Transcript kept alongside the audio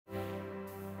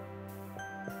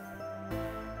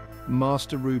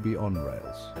Master Ruby on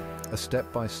Rails, a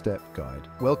step-by-step guide.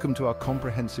 Welcome to our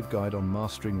comprehensive guide on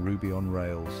mastering Ruby on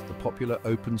Rails, the popular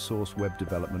open-source web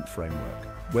development framework.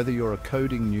 Whether you're a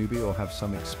coding newbie or have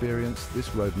some experience, this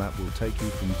roadmap will take you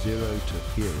from zero to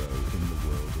hero in the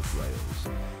world of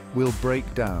Rails. We'll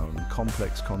break down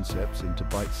complex concepts into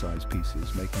bite-sized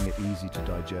pieces, making it easy to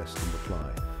digest and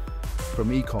apply.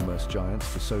 From e-commerce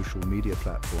giants to social media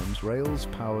platforms, Rails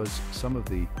powers some of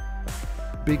the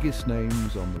biggest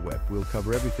names on the web. We'll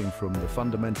cover everything from the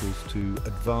fundamentals to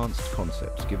advanced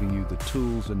concepts, giving you the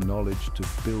tools and knowledge to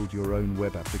build your own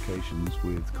web applications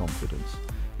with confidence.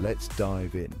 Let's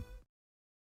dive in.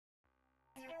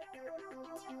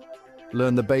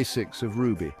 Learn the basics of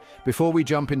Ruby. Before we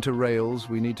jump into Rails,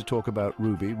 we need to talk about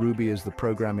Ruby. Ruby is the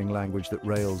programming language that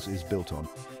Rails is built on.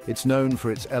 It's known for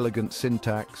its elegant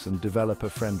syntax and developer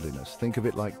friendliness. Think of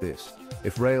it like this.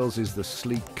 If Rails is the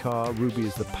sleek car, Ruby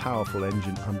is the powerful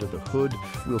engine under the hood.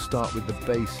 We'll start with the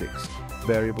basics: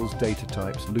 variables, data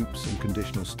types, loops, and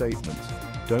conditional statements.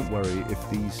 Don't worry if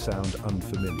these sound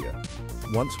unfamiliar.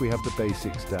 Once we have the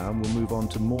basics down, we'll move on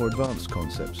to more advanced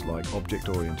concepts like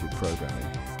object-oriented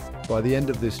programming. By the end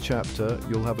of this chapter,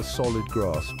 you'll have a solid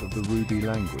grasp of the Ruby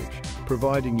language,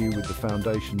 providing you with the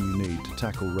foundation you need to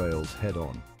tackle Rails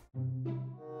head-on.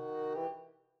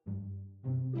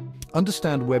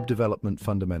 Understand web development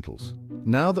fundamentals.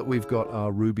 Now that we've got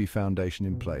our Ruby foundation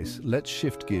in place, let's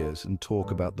shift gears and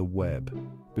talk about the web.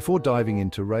 Before diving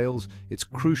into Rails, it's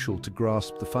crucial to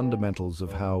grasp the fundamentals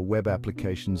of how web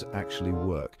applications actually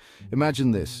work.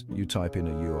 Imagine this: you type in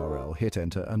a URL, hit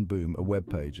enter, and boom, a web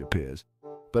page appears.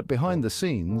 But behind the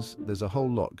scenes, there's a whole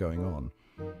lot going on.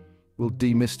 We'll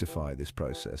demystify this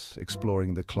process,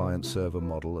 exploring the client-server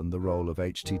model and the role of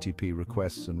HTTP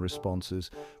requests and responses.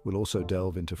 We'll also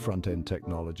delve into front-end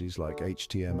technologies like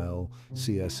HTML,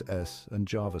 CSS, and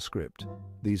JavaScript.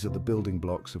 These are the building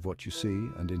blocks of what you see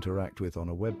and interact with on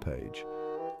a web page.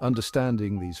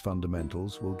 Understanding these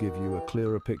fundamentals will give you a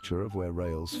clearer picture of where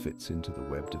Rails fits into the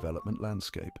web development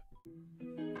landscape.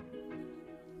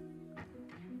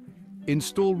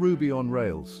 Install Ruby on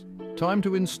Rails. Time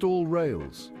to install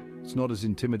Rails. It's not as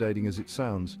intimidating as it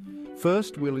sounds.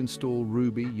 First, we'll install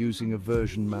Ruby using a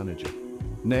version manager.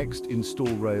 Next,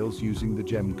 install Rails using the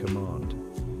gem command.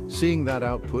 Seeing that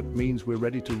output means we're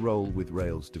ready to roll with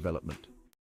Rails development.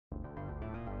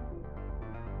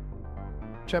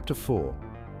 Chapter 4.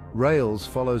 Rails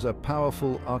follows a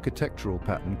powerful architectural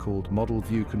pattern called Model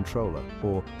View Controller,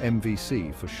 or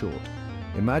MVC for short.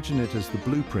 Imagine it as the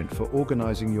blueprint for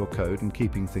organizing your code and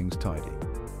keeping things tidy.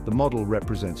 The model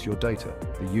represents your data,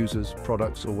 the users,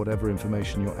 products, or whatever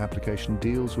information your application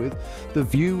deals with. The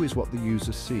view is what the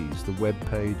user sees, the web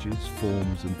pages,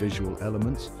 forms, and visual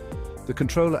elements. The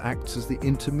controller acts as the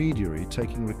intermediary,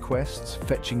 taking requests,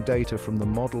 fetching data from the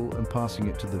model, and passing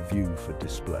it to the view for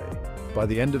display. By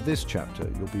the end of this chapter,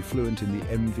 you'll be fluent in the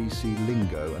MVC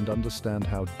lingo and understand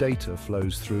how data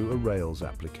flows through a Rails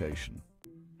application.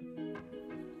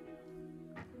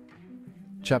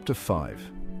 Chapter 5.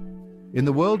 In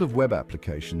the world of web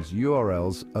applications,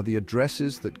 URLs are the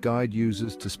addresses that guide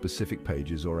users to specific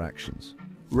pages or actions.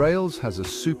 Rails has a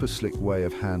super slick way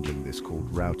of handling this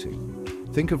called routing.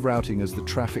 Think of routing as the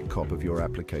traffic cop of your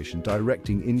application,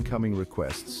 directing incoming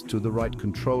requests to the right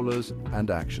controllers and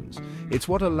actions. It's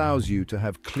what allows you to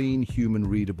have clean,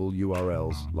 human-readable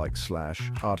URLs like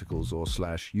 /articles or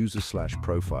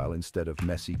 /user/profile instead of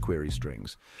messy query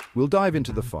strings. We'll dive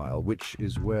into the file, which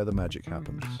is where the magic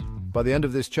happens. By the end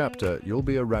of this chapter, you'll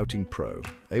be a routing pro,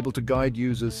 able to guide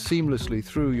users seamlessly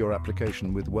through your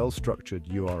application with well-structured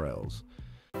URLs.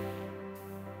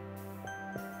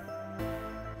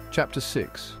 Chapter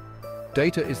 6.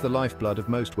 Data is the lifeblood of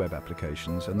most web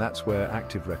applications, and that's where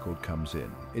Active Record comes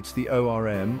in. It's the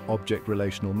ORM, Object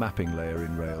Relational Mapping layer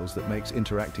in Rails, that makes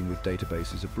interacting with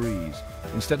databases a breeze.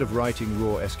 Instead of writing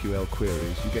raw SQL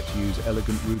queries, you get to use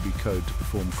elegant Ruby code to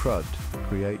perform CRUD,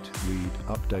 create, read,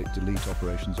 update, delete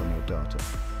operations on your data.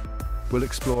 We'll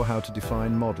explore how to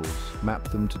define models, map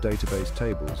them to database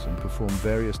tables, and perform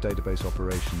various database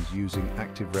operations using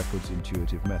Active Record's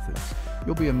intuitive methods.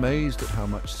 You'll be amazed at how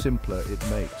much simpler it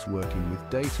makes working with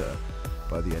data.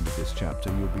 By the end of this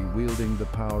chapter, you'll be wielding the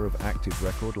power of Active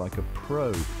Record like a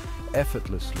pro,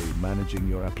 effortlessly managing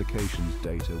your application's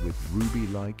data with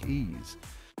Ruby-like ease.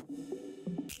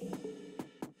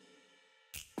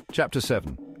 Chapter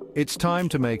 7. It's time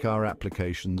to make our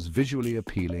applications visually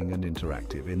appealing and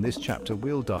interactive. In this chapter,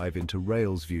 we'll dive into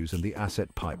Rails views and the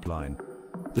asset pipeline,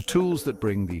 the tools that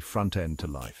bring the front end to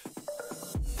life.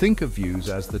 Think of views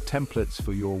as the templates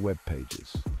for your web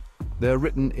pages. They're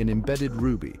written in embedded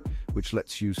Ruby, which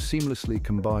lets you seamlessly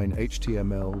combine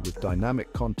HTML with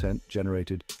dynamic content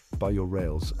generated by your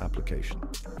Rails application.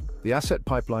 The asset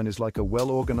pipeline is like a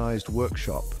well-organized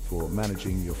workshop for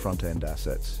managing your front-end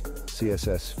assets.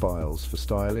 CSS files for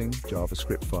styling,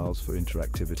 JavaScript files for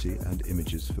interactivity, and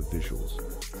images for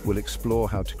visuals. We'll explore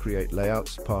how to create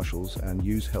layouts, partials, and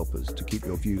use helpers to keep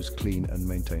your views clean and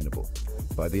maintainable.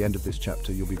 By the end of this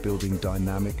chapter, you'll be building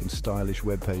dynamic and stylish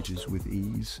web pages with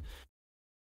ease.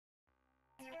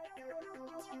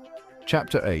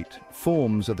 Chapter 8.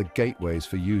 Forms are the gateways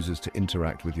for users to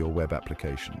interact with your web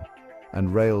application,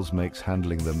 and Rails makes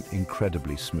handling them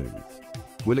incredibly smooth.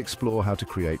 We'll explore how to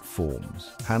create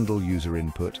forms, handle user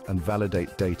input, and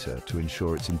validate data to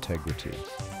ensure its integrity.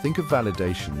 Think of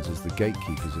validations as the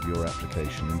gatekeepers of your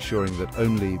application, ensuring that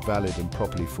only valid and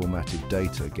properly formatted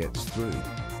data gets through.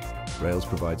 Rails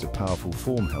provides a powerful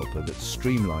form helper that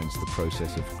streamlines the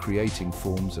process of creating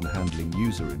forms and handling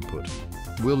user input.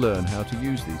 We'll learn how to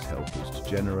use these helpers to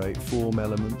generate form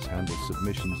elements, handle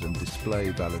submissions, and display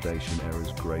validation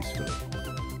errors gracefully.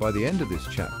 By the end of this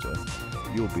chapter,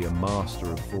 you'll be a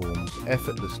master of forms,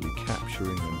 effortlessly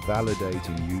capturing and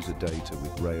validating user data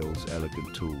with Rails'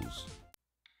 elegant tools.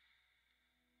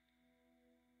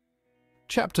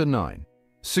 Chapter 9.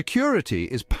 Security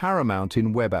is paramount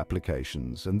in web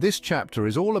applications, and this chapter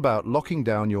is all about locking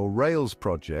down your Rails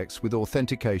projects with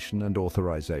authentication and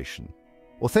authorization.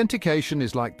 Authentication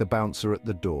is like the bouncer at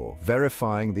the door,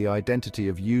 verifying the identity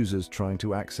of users trying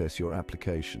to access your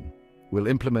application. We'll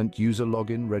implement user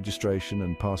login, registration,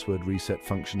 and password reset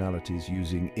functionalities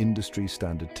using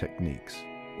industry-standard techniques.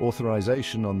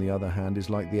 Authorization, on the other hand, is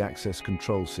like the access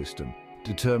control system,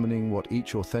 determining what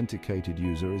each authenticated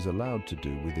user is allowed to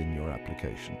do within your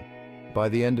application. By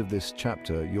the end of this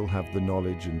chapter, you'll have the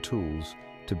knowledge and tools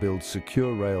to build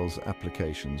secure Rails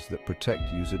applications that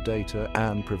protect user data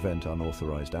and prevent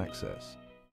unauthorized access.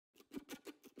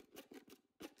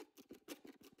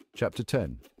 Chapter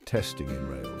 10. Testing in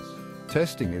Rails.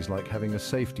 Testing is like having a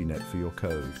safety net for your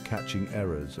code, catching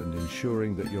errors and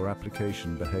ensuring that your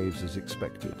application behaves as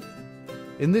expected.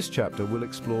 In this chapter, we'll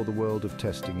explore the world of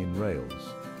testing in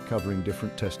Rails, covering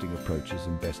different testing approaches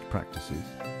and best practices.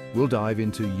 We'll dive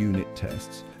into unit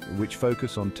tests, which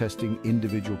focus on testing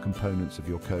individual components of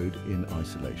your code in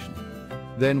isolation.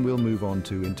 Then we'll move on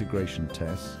to integration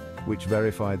tests, which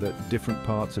verify that different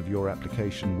parts of your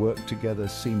application work together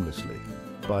seamlessly.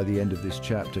 By the end of this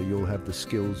chapter, you'll have the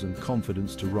skills and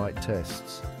confidence to write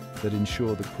tests that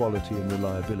ensure the quality and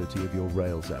reliability of your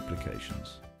Rails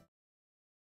applications.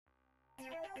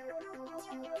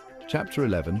 Chapter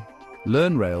 11.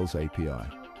 Learn Rails API.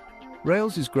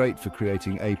 Rails is great for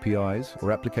creating APIs,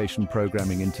 or application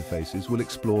programming interfaces. We'll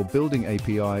explore building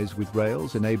APIs with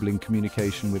Rails, enabling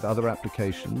communication with other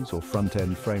applications or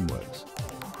front-end frameworks.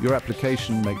 Your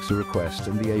application makes a request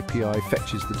and the API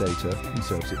fetches the data and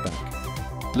serves it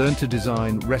back. Learn to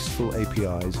design RESTful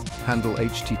APIs, handle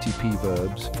HTTP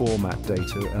verbs, format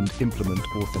data, and implement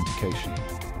authentication.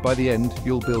 By the end,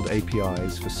 you'll build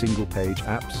APIs for single-page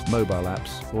apps, mobile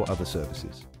apps, or other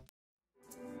services.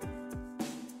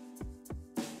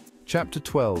 Chapter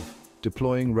 12.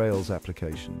 Deploying Rails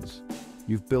applications.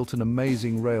 You've built an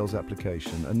amazing Rails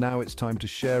application, and now it's time to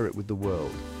share it with the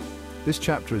world. This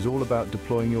chapter is all about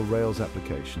deploying your Rails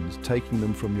applications, taking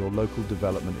them from your local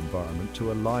development environment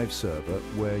to a live server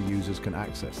where users can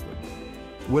access them.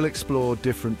 We'll explore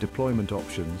different deployment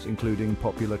options, including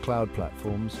popular cloud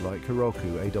platforms like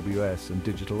Heroku, AWS, and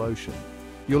DigitalOcean.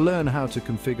 You'll learn how to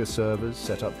configure servers,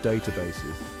 set up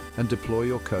databases, and deploy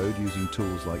your code using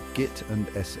tools like Git and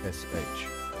SSH.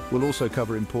 We'll also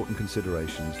cover important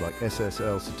considerations like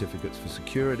SSL certificates for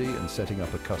security and setting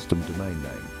up a custom domain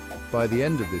name. By the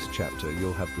end of this chapter,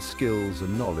 you'll have the skills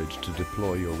and knowledge to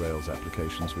deploy your Rails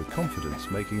applications with confidence,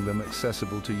 making them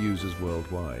accessible to users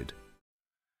worldwide.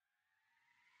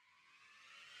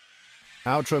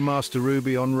 Outro Master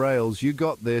Ruby on Rails, you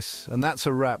got this. And that's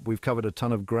a wrap. We've covered a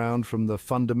ton of ground, from the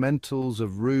fundamentals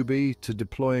of Ruby to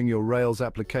deploying your Rails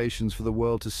applications for the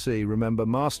world to see. Remember,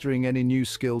 mastering any new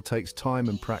skill takes time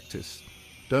and practice.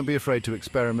 Don't be afraid to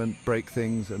experiment, break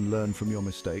things, and learn from your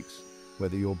mistakes.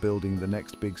 Whether you're building the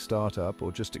next big startup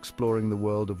or just exploring the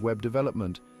world of web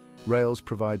development, Rails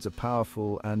provides a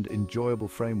powerful and enjoyable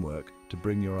framework to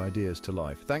bring your ideas to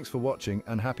life. Thanks for watching,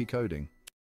 and happy coding.